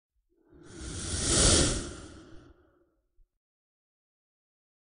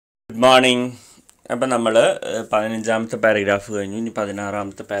Morning. അപ്പം നമ്മൾ 15ാമത്തെ paragraph കഴിഞ്ഞു. ഇനി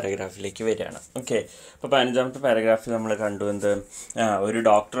 16ാമത്തെ പാരഗ്രാഫിലേക്ക് വരികയാണ്. ഓക്കെ, അപ്പോൾ 15ാമത്തെ പാരഗ്രാഫിൽ നമ്മൾ കണ്ടു എന്ത്, ഒരു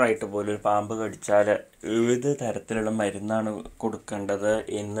ഡോക്ടറായിട്ട് പോലും ഒരു പാമ്പ് കടിച്ചാൽ ഏത് തരത്തിലുള്ള മരുന്നാണ് കൊടുക്കേണ്ടത്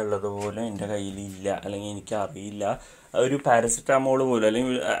എന്നുള്ളത് പോലും എൻ്റെ കയ്യിലില്ല, അല്ലെങ്കിൽ എനിക്കറിയില്ല. ഒരു പാരസെറ്റാമോൾ പോലും,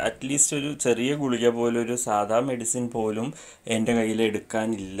 അല്ലെങ്കിൽ അറ്റ്ലീസ്റ്റ് ഒരു ചെറിയ ഗുളിക പോലും, ഒരു സാധാ മെഡിസിൻ പോലും എൻ്റെ കയ്യിൽ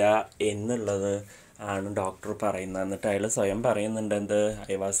എടുക്കാനില്ല എന്നുള്ളത് ആണ് ഡോക്ടർ പറയുന്നത്. എന്നിട്ട് അയാൾ സ്വയം പറയുന്നുണ്ട് എന്ത്,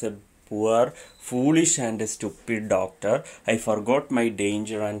 I was A poor, foolish and a stupid doctor. I forgot my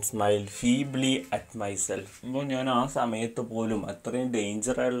danger and smiled feebly at myself. അപ്പോൾ ഞാൻ ആ സമയത്ത് പോലും അത്രയും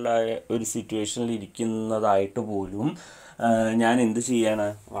ഡേഞ്ചറുള്ള ഒരു സിറ്റുവേഷനിൽ ഇരിക്കുന്നതായിട്ട് പോലും ഞാൻ എന്ത് ചെയ്യാണ്,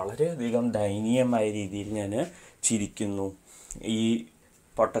 വളരെയധികം ദയനീയമായ രീതിയിൽ ഞാൻ ചിരിക്കുന്നു. ഈ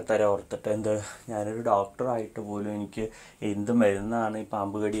പൊട്ടത്തര ഓർത്തിട്ട് എന്ത്, ഞാനൊരു ഡോക്ടറായിട്ട് പോലും എനിക്ക് എന്ത് മരുന്നാണ് ഈ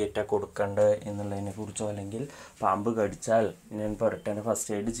പാമ്പ് കടിയേറ്റാൽ കൊടുക്കേണ്ടത് എന്നുള്ളതിനെക്കുറിച്ചോ, അല്ലെങ്കിൽ പാമ്പ് കടിച്ചാൽ ഞാൻ പുരട്ടേനെ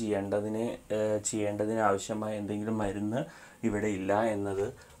ഫസ്റ്റ് എയ്ഡ് ചെയ്യേണ്ടതിന് ആവശ്യമായ എന്തെങ്കിലും മരുന്ന് ഇവിടെ ഇല്ല എന്നത്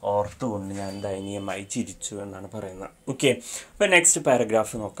ഓർത്തുകൊണ്ട് ഞാൻ ദയനീയമായി ചിരിച്ചു എന്നാണ് പറയുന്നത്. ഓക്കെ, അപ്പോൾ നെക്സ്റ്റ്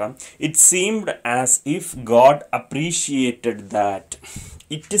പാരഗ്രാഫ് നോക്കാം. It seemed as if God appreciated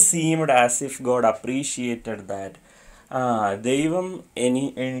that. ദൈവം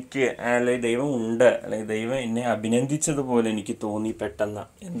എനിക്ക്, അല്ലെങ്കിൽ ദൈവം ഉണ്ട്, അല്ലെങ്കിൽ ദൈവം എന്നെ അഭിനന്ദിച്ചതുപോലെ എനിക്ക് തോന്നി പെട്ടെന്ന്.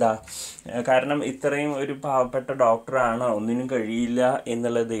 എന്താ കാരണം, ഇത്രയും ഒരു പാവപ്പെട്ട ഡോക്ടറാണ്, ഒന്നിനും കഴിയില്ല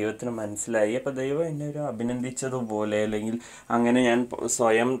എന്നുള്ളത് ദൈവത്തിന് മനസ്സിലായി. അപ്പോൾ ദൈവം എന്നെ ഒരു അഭിനന്ദിച്ചതുപോലെ, അല്ലെങ്കിൽ അങ്ങനെ ഞാൻ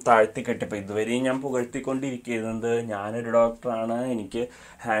സ്വയം താഴ്ത്തിക്കെട്ടിപ്പോൾ ഇതുവരെയും ഞാൻ പുകഴ്ത്തിക്കൊണ്ടിരിക്കുന്നത് ഞാനൊരു ഡോക്ടറാണ്, എനിക്ക്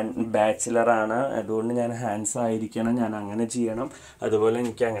ബാച്ചിലറാണ്, അതുകൊണ്ട് ഞാൻ ഹാൻഡ്സ് ആയിരിക്കണം, ഞാൻ അങ്ങനെ ചെയ്യണം, അതുപോലെ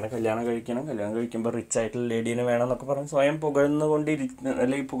എനിക്ക് അങ്ങനെ കല്യാണം കഴിക്കുമ്പോൾ റിച്ച് ആയിട്ടുള്ള ലേഡീനെ വേണം എന്നൊക്കെ പറഞ്ഞ് സ്വയം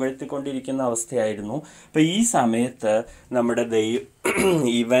പുകഴ്ത്തിക്കൊണ്ടിരിക്കുന്ന അവസ്ഥയായിരുന്നു. അപ്പോൾ ഈ സമയത്ത് നമ്മുടെ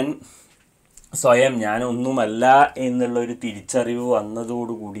ഇവൻ സ്വയം ഞാനൊന്നുമല്ല എന്നുള്ളൊരു തിരിച്ചറിവ്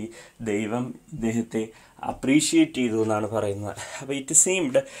വന്നതോടുകൂടി ദൈവം ഇദ്ദേഹത്തെ അപ്രീഷിയേറ്റ് ചെയ്തു എന്നാണ് പറയുന്നത്. അപ്പോൾ it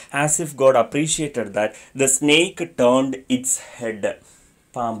seemed as if God appreciated that the snake turned it's head.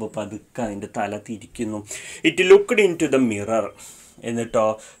 പാമ്പ് പതുക്കെ അതിൻ്റെ തല തിരിക്കുന്നു. It looked in to the mirror. എന്നിട്ടോ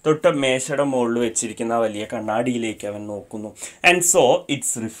തൊട്ട് മേശയുടെ മുകളിൽ വെച്ചിരിക്കുന്ന വലിയ കണ്ണാടിയിലേക്ക് അവൻ നോക്കുന്നു. ആൻഡ് സോ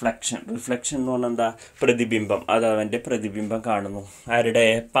ഇറ്റ്സ് റിഫ്ലക്ഷൻ എന്ന് പറഞ്ഞാൽ എന്താ, പ്രതിബിംബം. അത് അവൻ്റെ പ്രതിബിംബം കാണുന്നു. ആരുടെ?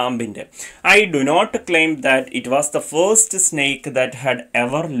 പാമ്പിൻ്റെ. I do not claim that it was the first snake that had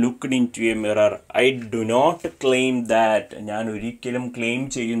ever looked in to A mirror. I do not claim that. ഞാൻ ഒരിക്കലും ക്ലെയിം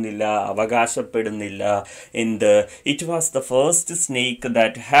ചെയ്യുന്നില്ല, അവകാശപ്പെടുന്നില്ല. എന്ത്? It was the first snake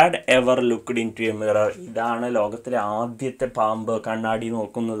that had ever looked in to A mirror. ഇതാണ് ലോകത്തിലെ ആദ്യത്തെ പാമ്പ് കണ്ണാടി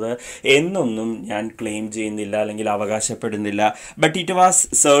നോക്കുന്നത് എന്നൊന്നും ഞാൻ ക്ലെയിം ചെയ്യുന്നില്ല, അല്ലെങ്കിൽ അവകാശപ്പെടുന്നില്ല. But it was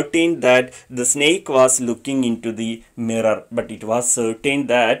certain that the snake was looking in to the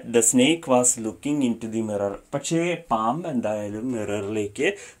mirror. പക്ഷേ പാമ്പ് എന്തായാലും മിററിലേക്ക്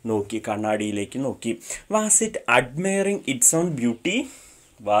നോക്കി, കണ്ണാടിയിലേക്ക് നോക്കി. Was it admiring it's on beauty?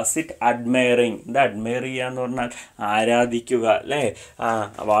 ഇത് അഡ്മയർ ചെയ്യുക എന്ന് പറഞ്ഞാൽ ആരാധിക്കുക, അല്ലേ?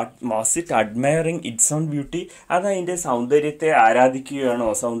 Was it admiring it's on beauty? അത് അതിൻ്റെ സൗന്ദര്യത്തെ ആരാധിക്കുകയാണോ,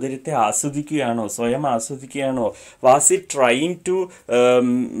 സൗന്ദര്യത്തെ ആസ്വദിക്കുകയാണോ, സ്വയം ആസ്വദിക്കുകയാണോ? Was it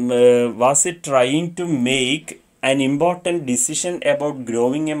trying to make an important decision about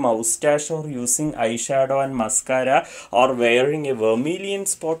growing a moustache or using eyeshadow and mascara or wearing a vermilion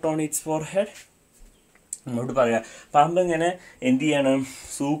spot on its forehead? എന്നോട് പറയാം, പാമ്പ് ഇങ്ങനെ എന്ത് ചെയ്യണം,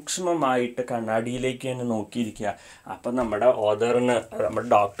 സൂക്ഷ്മമായിട്ട് കണ്ണാടിയിലേക്ക് തന്നെ നോക്കിയിരിക്കുക. അപ്പം നമ്മുടെ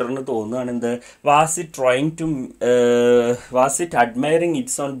ഡോക്ടറിന് തോന്നുകയാണ് എന്ത്, was it admiring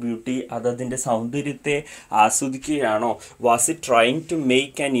it's on beauty? അതതിൻ്റെ സൗന്ദര്യത്തെ ആസ്വദിക്കുകയാണോ? Was it trying to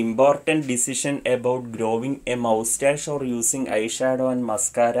make an important decision about growing A മൗസ്റ്റാഷ് or using eyeshadow and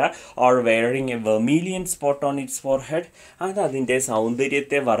mascara or wearing A vermilion spot on its forehead? അതതിൻ്റെ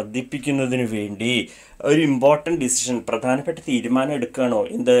സൗന്ദര്യത്തെ വർദ്ധിപ്പിക്കുന്നതിന് വേണ്ടി ഒരു ഇമ്പോർട്ടൻറ്റ് ഡിസിഷൻ, പ്രധാനപ്പെട്ട തീരുമാനം എടുക്കുകയാണോ?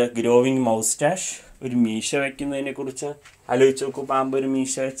 എന്ത്? ഗ്രോവിങ് മൗസ്റ്റാഷ്, ഒരു മീശ വയ്ക്കുന്നതിനെ കുറിച്ച് ആലോചിച്ച് നോക്കൂ. പാമ്പ് ഒരു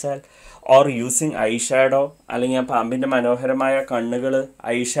മീശ വെച്ചാൽ. ഓർ യൂസിങ് ഐഷാഡോ, അല്ലെങ്കിൽ ആ പാമ്പിൻ്റെ മനോഹരമായ കണ്ണുകൾ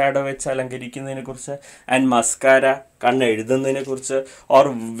ഐഷാഡോ വെച്ച് അലങ്കരിക്കുന്നതിനെ കുറിച്ച്. ആൻഡ് മസ്കാര, കണ്ണ് എഴുതുന്നതിനെ കുറിച്ച്. Or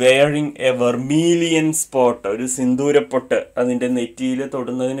wearing A vermilion spot, ഒരു സിന്ദൂരപ്പൊട്ട് അതിൻ്റെ നെറ്റിയിൽ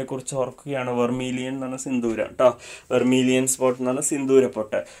തൊടുന്നതിനെ കുറിച്ച് ഓർക്കുകയാണ്. വെർമീലിയൻ എന്ന് പറഞ്ഞാൽ സിന്ദൂരം കേട്ടോ, വെർമീലിയൻ സ്പോട്ട് എന്ന് പറഞ്ഞാൽ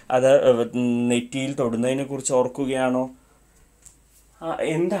സിന്ദൂരപ്പൊട്ട്, അത് നെറ്റിയിൽ തൊടുന്നതിനെ കുറിച്ച് ഓർക്കുകയാണോ?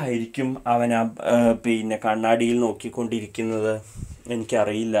 എന്തായിരിക്കും അവൻ കണ്ണാടിയിൽ നോക്കിക്കൊണ്ടിരിക്കുന്നത്?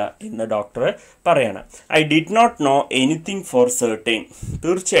 എനിക്കറിയില്ല എന്ന് ഡോക്ടർ പറയണം. I did not know anything four certain.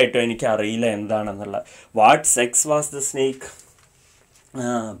 തീർച്ചയായിട്ടും എനിക്കറിയില്ല എന്താണെന്നുള്ള. What sex was the snake?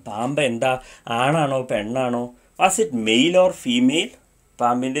 പാമ്പ് എന്താ, ആണാണോ പെണ്ണാണോ? Was it male or female?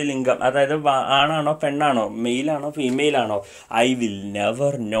 പാമ്പിൻ്റെ ലിംഗം, അതായത് ആണാണോ പെണ്ണാണോ മെയിലാണോ ഫീമെയിലാണോ, ഐ വിൽ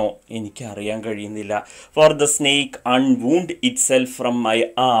നെവർ നോ, എനിക്കറിയാൻ കഴിയുന്നില്ല. For the snake അൺവൂണ്ട് it self from my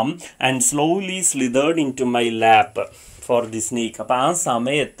am and slowly സ്ലിതേർഡ് in to my lap. For the snake, അപ്പോൾ ആ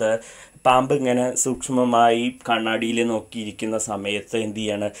സമയത്ത് പാമ്പ് ഇങ്ങനെ സൂക്ഷ്മമായി കണ്ണാടിയിൽ നോക്കിയിരിക്കുന്ന സമയത്ത് എന്ത്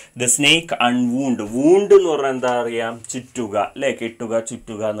ചെയ്യാണ്, ദ സ്നേക്ക് അൺവൂണ്ട്, വൂണ്ട് എന്ന് പറഞ്ഞാൽ എന്താ അറിയാം, ചുറ്റുക അല്ലേ, കെട്ടുക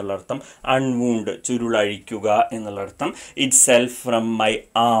ചുറ്റുക എന്നുള്ള അർത്ഥം. അൺവൂണ്ട് ചുരുളഴിക്കുക എന്നുള്ള അർത്ഥം. ഇറ്റ് സെൽഫ് ഫ്രം മൈ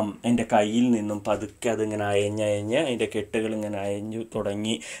ആം, എൻ്റെ കയ്യിൽ നിന്നും പതുക്കെ അതിങ്ങനെ അയഞ്ഞ് അതിൻ്റെ കെട്ടുകൾ ഇങ്ങനെ അയഞ്ഞു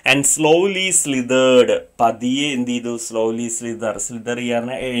തുടങ്ങി. ആൻഡ് സ്ലോലി സ്ലിതേർഡ്, പതിയെ എന്ത് ചെയ്തു, സ്ലോലി സ്ലിതർ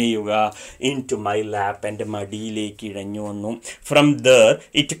ചെയ്യാൻ എഴയുക, ഇൻ ടു മൈ ലാപ്പ്, എൻ്റെ മടിയിലേക്ക് ഇഴഞ്ഞു വന്നു. From there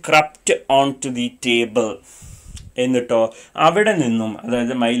it crept on to the table, എന്നിട്ടോ അവിടെ നിന്നും,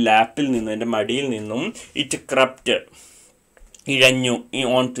 അതായത് മൈ ലാപ്പിൽ നിന്നും, എൻ്റെ മടിയിൽ നിന്നും, ഇറ്റ് ക്രപ്റ്റ് ഇഴഞ്ഞു,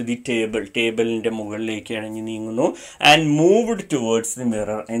 ഓൺ ടു ദി ടേബിൾ, ടേബിളിൻ്റെ മുകളിലേക്ക് ഇഴഞ്ഞു നീങ്ങുന്നു. And moved towards the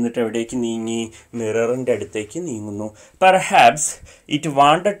mirror, എന്നിട്ട് എവിടേക്ക് നീങ്ങി, മിററിൻ്റെ അടുത്തേക്ക് നീങ്ങുന്നു. Perhaps it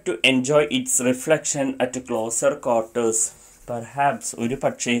wanted to enjoy it's reflection at closer quarters. Perhaps ഒരു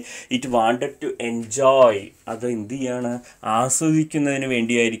പക്ഷേ ഇറ്റ് വാണ്ടഡ് ടു എൻജോയ്, അത് എന്ത് ചെയ്യാണ്, ആസ്വദിക്കുന്നതിന്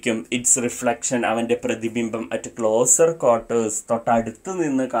വേണ്ടിയായിരിക്കും. ഇറ്റ്സ് റിഫ്ലക്ഷൻ, അവൻ്റെ പ്രതിബിംബം, അറ്റ് ക്ലോസർ ക്വാർട്ടേഴ്സ്, തൊട്ടടുത്ത്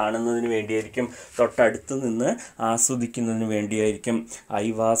നിന്ന് കാണുന്നതിന് വേണ്ടിയായിരിക്കും, തൊട്ടടുത്ത് നിന്ന് ആസ്വദിക്കുന്നതിന് വേണ്ടിയായിരിക്കും. I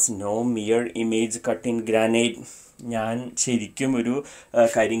was no mere image cut in granite, ഞാൻ ശരിക്കും ഒരു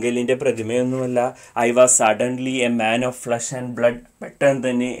കരിങ്കല്ലിൻ്റെ പ്രതിമയൊന്നുമല്ല. I was suddenly a man of flesh and blood, പെട്ടെന്ന്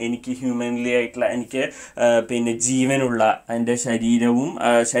തന്നെ എനിക്ക് ഹ്യൂമൻലി ആയിട്ടുള്ള, എനിക്ക് പിന്നെ ജീവനുള്ള എൻ്റെ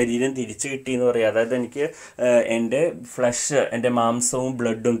ശരീരം തിരിച്ചു കിട്ടി എന്ന് പറയാം. അതായത് എനിക്ക് എൻ്റെ ഫ്ലഷ്, എൻ്റെ മാംസവും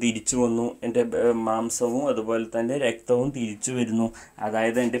ബ്ലഡും തിരിച്ചു വന്നു, എൻ്റെ മാംസവും അതുപോലെ തന്നെ രക്തവും തിരിച്ചു വരുന്നു.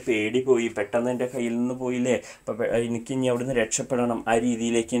 അതായത് എൻ്റെ പേടി പോയി, പെട്ടെന്ന് എൻ്റെ കയ്യിൽ നിന്ന് പോയില്ലേ, അപ്പോൾ എനിക്ക് ഇനി അവിടുന്ന് രക്ഷപ്പെടണം, ആ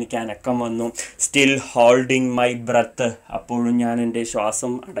രീതിയിലേക്ക് എനിക്ക് അനക്കം വന്നു. സ്റ്റിൽ ഹോൾഡിങ് മൈ ബ്രത്ത്, അപ്പോഴും ഞാൻ എൻ്റെ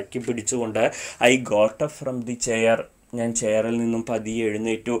ശ്വാസം അടക്കി പിടിച്ചുകൊണ്ട്, I got up from the chair, ഞാൻ ചെയറിൽ നിന്നും പതിയെ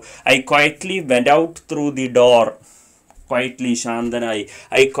എഴുന്നേറ്റു. I quietly went out through the door, quietly ശാന്തനായി,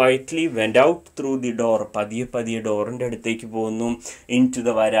 I quietly went out through the door, പതിയെ ഡോറിൻ്റെ അടുത്തേക്ക് പോകുന്നു. ഇൻ ടു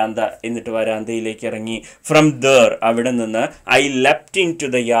ദ വരാന്ത, എന്നിട്ട് വരാന്തയിലേക്ക് ഇറങ്ങി. ഫ്രം ദർ, അവിടെ നിന്ന്, I left in to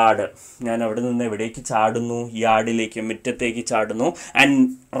the yard, ഞാൻ അവിടെ നിന്ന് എവിടേക്ക് ചാടുന്നു, യാർഡിലേക്ക്, മുറ്റത്തേക്ക് ചാടുന്നു. And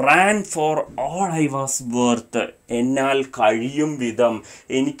Rann for all I was worth, എന്നാൽ കഴിയും വിധം,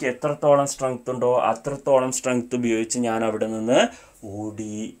 എനിക്ക് എത്രത്തോളം സ്ട്രെങ്ത് ഉണ്ടോ അത്രത്തോളം സ്ട്രെങ്ത് ഉപയോഗിച്ച് ഞാൻ അവിടെ നിന്ന്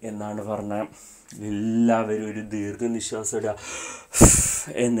ഓടി എന്നാണ് പറഞ്ഞത്. എല്ലാവരും ഒരു ദീർഘനിശ്വാസം ഇടുക,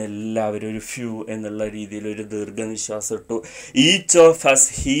 എന്നെല്ലാവരും ഒരു ഫ്യൂ എന്നുള്ള രീതിയിൽ ഒരു ദീർഘനിശ്വാസം ഇട്ടു. Each of us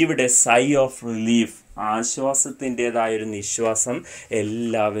heaved A psi of relief, ആശ്വാസത്തിൻ്റെതായൊരു നിശ്വാസം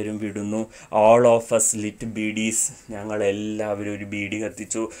എല്ലാവരും വിടുന്നു. ഓൾ ഓഫ് അസ് ലിറ്റ് ബീഡീസ്, ഞങ്ങളെല്ലാവരും ഒരു ബീഡി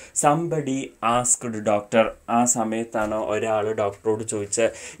കത്തിച്ചു. സംബഡി ആസ്ക്ഡ് ഡോക്ടർ, ആ സമയത്താണ് ഒരാൾ ഡോക്ടറോട്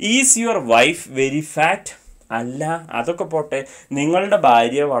ചോദിച്ചത്, is your wife very fat? അല്ല, അതൊക്കെ പോട്ടെ, നിങ്ങളുടെ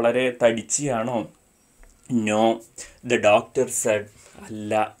ഭാര്യ വളരെ തടിച്ചിയാണോ? നോ, ദ ഡോക്ടർ സെഡ്,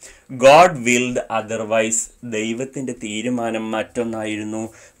 അല്ല. ഗോഡ് വിൽഡ് അതർവൈസ്, ദൈവത്തിൻ്റെ തീരുമാനം മറ്റൊന്നായിരുന്നു.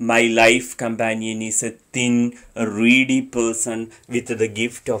 My life companion is A thin ready person with the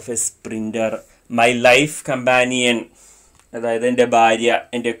gift of A sprinter. My life companion, അതായത് എൻ്റെ ഭാര്യ,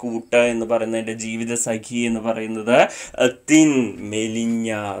 എൻ്റെ കൂട്ട് എന്ന് പറയുന്നത്, എൻ്റെ ജീവിത സഖി എന്ന് പറയുന്നത്, തിൻ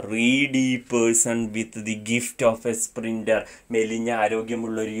മെലിഞ്ഞ, ready person with the gift of A sprinter, മെലിഞ്ഞ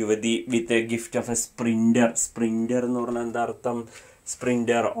ആരോഗ്യമുള്ളൊരു യുവതി with a gift of A sprinter. Sprinter എന്ന് പറഞ്ഞാൽ എന്താ അർത്ഥം?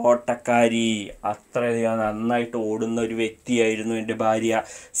 സ്പ്രിൻറ്റർ, ഓട്ടക്കാരി, അത്രയധികം നന്നായിട്ട് ഓടുന്ന ഒരു വ്യക്തിയായിരുന്നു എൻ്റെ ഭാര്യ.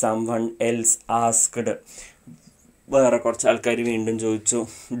 സംവൺ എൽസ് ആസ്ക്ഡ്, വേറെ കുറച്ച് ആൾക്കാർ വീണ്ടും ചോദിച്ചു,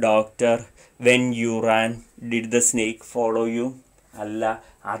 doctor, when you Rann did the snake follow you? അല്ല,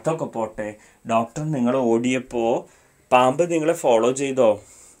 അതൊക്കെ പോട്ടെ, ഡോക്ടർ, നിങ്ങൾ ഓടിയപ്പോൾ പാമ്പ് നിങ്ങളെ ഫോളോ ചെയ്തോ?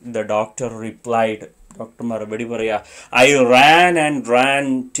 ദ ഡോക്ടർ റിപ്ലൈഡ്, ഡോക്ടർ മറുപടി പറയാ, I Rann and Rann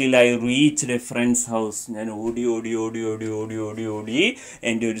till I reached A friends house, ഞാൻ ഓടി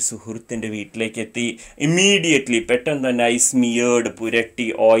എൻ്റെ ഒരു സുഹൃത്തിൻ്റെ വീട്ടിലേക്ക് എത്തി. ഇമ്മീഡിയറ്റ്ലി, പെട്ടെന്ന് തന്നെ, ഐ സ്മിയേർഡ്, പുരട്ടി,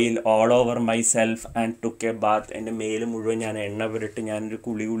 oil all over my self and took a bath, എൻ്റെ മേല് മുഴുവൻ ഞാൻ എണ്ണ പുരട്ടി ഞാനൊരു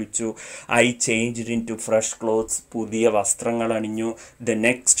കുളിച്ചു. I changed in to fresh clothes, പുതിയ വസ്ത്രങ്ങൾ അണിഞ്ഞു. The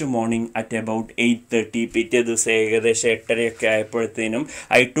next morning at about 8:30, പിറ്റേ ദിവസം ഏകദേശം 8:30 ആയപ്പോഴത്തേനും,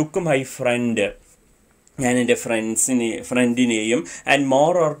 ഐ ടുക്ക് മൈ ഫ്രണ്ട്, ഞാൻ എൻ്റെ ഫ്രണ്ടിനെയും, and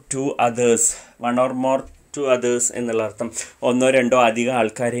more or to others, one or more to others എന്നുള്ള അർത്ഥം. ഒന്നോ രണ്ടോ അധികം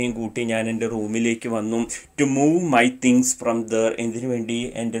ആൾക്കാരെയും കൂട്ടി ഞാൻ എൻ്റെ റൂമിലേക്ക് വന്നു. To move my things from there, എന്തിനു വേണ്ടി?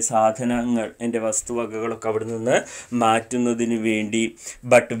 എൻ്റെ സാധനങ്ങൾ, എൻ്റെ വസ്തുവകകളൊക്കെ അവിടെ നിന്ന് മാറ്റുന്നതിന് വേണ്ടി.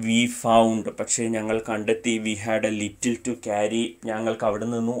 ബട്ട് വി ഫൗണ്ട്, പക്ഷേ ഞങ്ങൾ കണ്ടെത്തി, we had A little to carry, ഞങ്ങൾക്ക് അവിടെ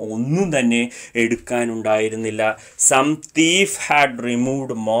നിന്ന് ഒന്നും തന്നെ എടുക്കാനുണ്ടായിരുന്നില്ല. Some thief had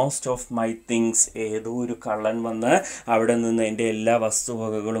removed most of my things, ഏതോ ഒരു കള്ളൻ വന്ന് അവിടെ നിന്ന് എൻ്റെ എല്ലാ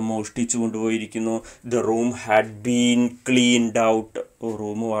വസ്തുവകകളും മോഷ്ടിച്ചു കൊണ്ടുപോയിരിക്കുന്നു. The room had been cleaned out,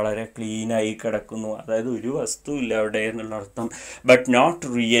 room വളരെ ക്ലീനായി കിടക്കുന്നു, അതായത് ഒരു വസ്തുവില്ല അവിടെ എന്നുള്ള അർത്ഥം. ബട്ട് നോട്ട്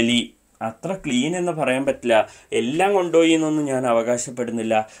റിയലി, അത്ര ക്ലീൻ എന്ന് പറയാൻ പറ്റില്ല, എല്ലാം കൊണ്ടുപോയി എന്നൊന്നും ഞാൻ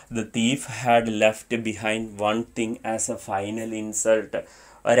അവകാശപ്പെടുന്നില്ല. The thief had left behind one thing as A final insult,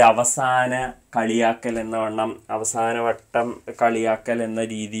 ഒരവസാന കളിയാക്കൽ എന്ന വണ്ണം, അവസാന വട്ടം കളിയാക്കൽ എന്ന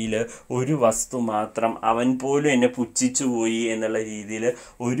രീതിയിൽ ഒരു വസ്തു മാത്രം, അവൻ പോലും എന്നെ പുച്ഛിച്ചു പോയി എന്നുള്ള രീതിയിൽ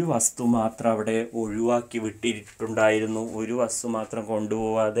ഒരു വസ്തു മാത്രം അവിടെ ഒഴിവാക്കി വിട്ടിട്ടുണ്ടായിരുന്നു, ഒരു വസ്തു മാത്രം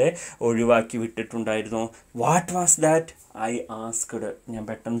കൊണ്ടുപോവാതെ ഒഴിവാക്കി വിട്ടിട്ടുണ്ടായിരുന്നു. What was that? I asked, ഞാൻ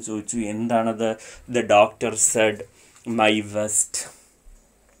പെട്ടെന്ന് ചോദിച്ചു, എന്താണത്? The doctor Z, my west.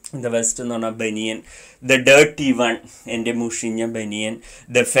 The west എന്ന് പറഞ്ഞാൽ ബനിയൻ. ദ ഡേർട്ടി വൺ, എൻ്റെ മുഷിഞ്ഞ ബനിയൻ.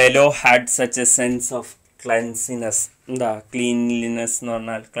 The fellow had such A sense of ക്ലെൻസിനെസ്, എന്താ ക്ലീൻലിനെസ് എന്ന്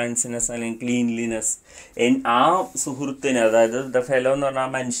പറഞ്ഞാൽ? ക്ലെൻസിനെസ് അല്ലെങ്കിൽ ക്ലീൻലിനെസ്. ആ സുഹൃത്തിന്, അതായത് ദ ഫെലോ എന്ന് പറഞ്ഞാൽ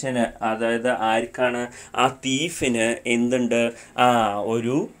മനുഷ്യന്, അതായത് ആർക്കാണ്? ആ തീഫിന് എന്തുണ്ട്?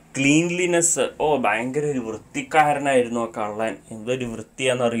 ഒരു ക്ലീൻലിനെസ്. ഭയങ്കര ഒരു വൃത്തിക്കാരനായിരുന്നു ആ കള്ളൻ. എന്തൊരു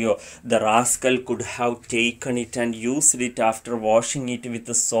വൃത്തിയാണെന്നറിയോ? The rascal could have taken it and used it after washing it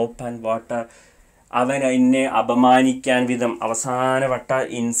with soap and water. അവൻ എന്നെ അപമാനിക്കാൻ വിധം, അവസാനവട്ട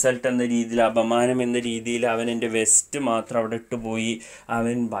ഇൻസൾട്ട് എന്ന രീതിയിൽ, അപമാനം എന്ന രീതിയിൽ അവൻ എൻ്റെ വെസ്റ്റ് മാത്രം അവിടെ ഇട്ട് പോയി.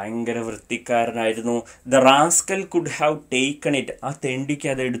 അവൻ ഭയങ്കര വൃത്തിക്കാരനായിരുന്നു. The rascal could have taken it, ആ തെണ്ടിക്ക്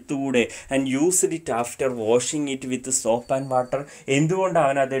അത് എടുത്തുകൂടെ? And used it after washing it with soap and water, എന്തുകൊണ്ട്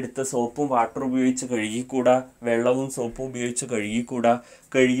അവൻ അതെടുത്ത് സോപ്പും വാട്ടറും ഉപയോഗിച്ച് കഴുകിക്കൂടാ? വെള്ളവും സോപ്പും ഉപയോഗിച്ച് കഴുകിക്കൂടാ?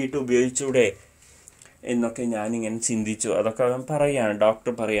 കഴുകിയിട്ട് ഉപയോഗിച്ചൂടെ എന്നൊക്കെ ഞാനിങ്ങനെ ചിന്തിച്ചു. അതൊക്കെ അവൻ പറയാണ്,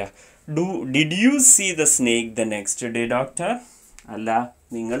 ഡോക്ടർ പറയാ. Did you see the snake the next day doctor? അല്ല,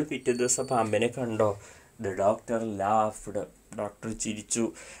 നിങ്ങൾ പിറ്റേ ദിവസം പാമ്പിനെ കണ്ടോ? ദ ഡോക്ടർ ലാഫ്ഡ്, ഡോക്ടർ ചിരിച്ചു.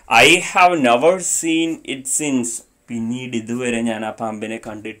 I have never seen it since, പിന്നീട് ഇതുവരെ ഞാൻ ആ പാമ്പിനെ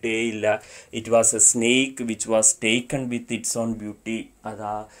കണ്ടിട്ടേ ഇല്ല. It was A snake which was taken with its on beauty,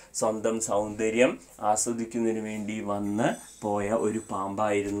 അതാ സ്വന്തം സൗന്ദര്യം ആസ്വദിക്കുന്നതിന് വേണ്ടി വന്ന് പോയ ഒരു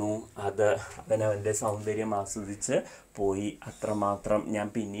പാമ്പായിരുന്നു അത്. അവൻ്റെ സൗന്ദര്യം ആസ്വദിച്ച് പോയി, അത്രമാത്രം. ഞാൻ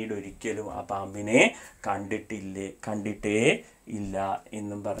പിന്നീട് ഒരിക്കലും ആ പാമ്പിനെ കണ്ടിട്ടേ ഇല്ല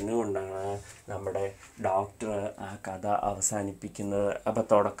എന്നും പറഞ്ഞുകൊണ്ടാണ് നമ്മുടെ ഡോക്ടർ ആ കഥ അവസാനിപ്പിക്കുന്നത്. അപ്പോൾ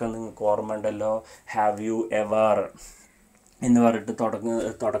തുടക്കം നിങ്ങൾക്ക് ഓർമ്മ ഉണ്ടല്ലോ, ഹാവ് യു എവർ എന്ന് പറഞ്ഞിട്ട്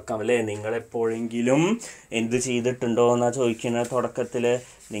തുടക്കം അല്ലേ? നിങ്ങളെപ്പോഴെങ്കിലും എന്ത് ചെയ്തിട്ടുണ്ടോ എന്നാണ് ചോദിക്കുന്നത് തുടക്കത്തിൽ.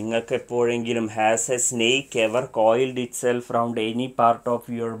 നിങ്ങൾക്ക് എപ്പോഴെങ്കിലും has A snake ever coiled it self round any part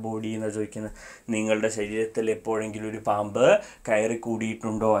of your body എന്നാണ് ചോദിക്കുന്നത്. നിങ്ങളുടെ ശരീരത്തിൽ എപ്പോഴെങ്കിലും ഒരു പാമ്പ് കയറി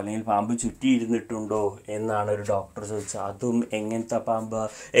കൂടിയിട്ടുണ്ടോ, അല്ലെങ്കിൽ പാമ്പ് ചുറ്റിയിരുന്നിട്ടുണ്ടോ എന്നാണ് ഒരു ഡോക്ടർ ചോദിച്ചത്. അതും എങ്ങനത്തെ പാമ്പ്?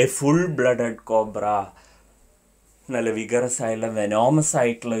 എ ഫുൾ ബ്ലഡഡ് കോബ്ര, നല്ല വിഗറസ് ആയിട്ടുള്ള വെനോമസ്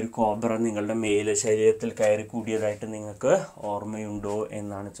ആയിട്ടുള്ള ഒരു കോബ്ര നിങ്ങളുടെ ശരീരത്തിൽ കയറി കൂടിയതായിട്ട് നിങ്ങൾക്ക് ഓർമ്മയുണ്ടോ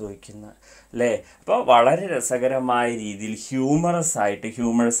എന്നാണ് ചോദിക്കുന്നത് അല്ലേ? അപ്പോൾ വളരെ രസകരമായ രീതിയിൽ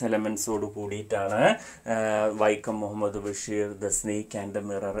ഹ്യൂമറസ് എലമെൻസോട് കൂടിയിട്ടാണ് Vaikom Muhammad Basheer the snake and the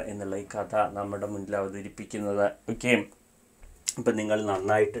mirror എന്നുള്ള ഈ കഥ നമ്മുടെ മുന്നിൽ അവതരിപ്പിക്കുന്നത്. ഓക്കെ, അപ്പം നിങ്ങൾ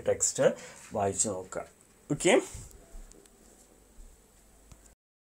നന്നായിട്ട് ടെക്സ്റ്റ് വായിച്ചു നോക്കുക. ഓക്കെ.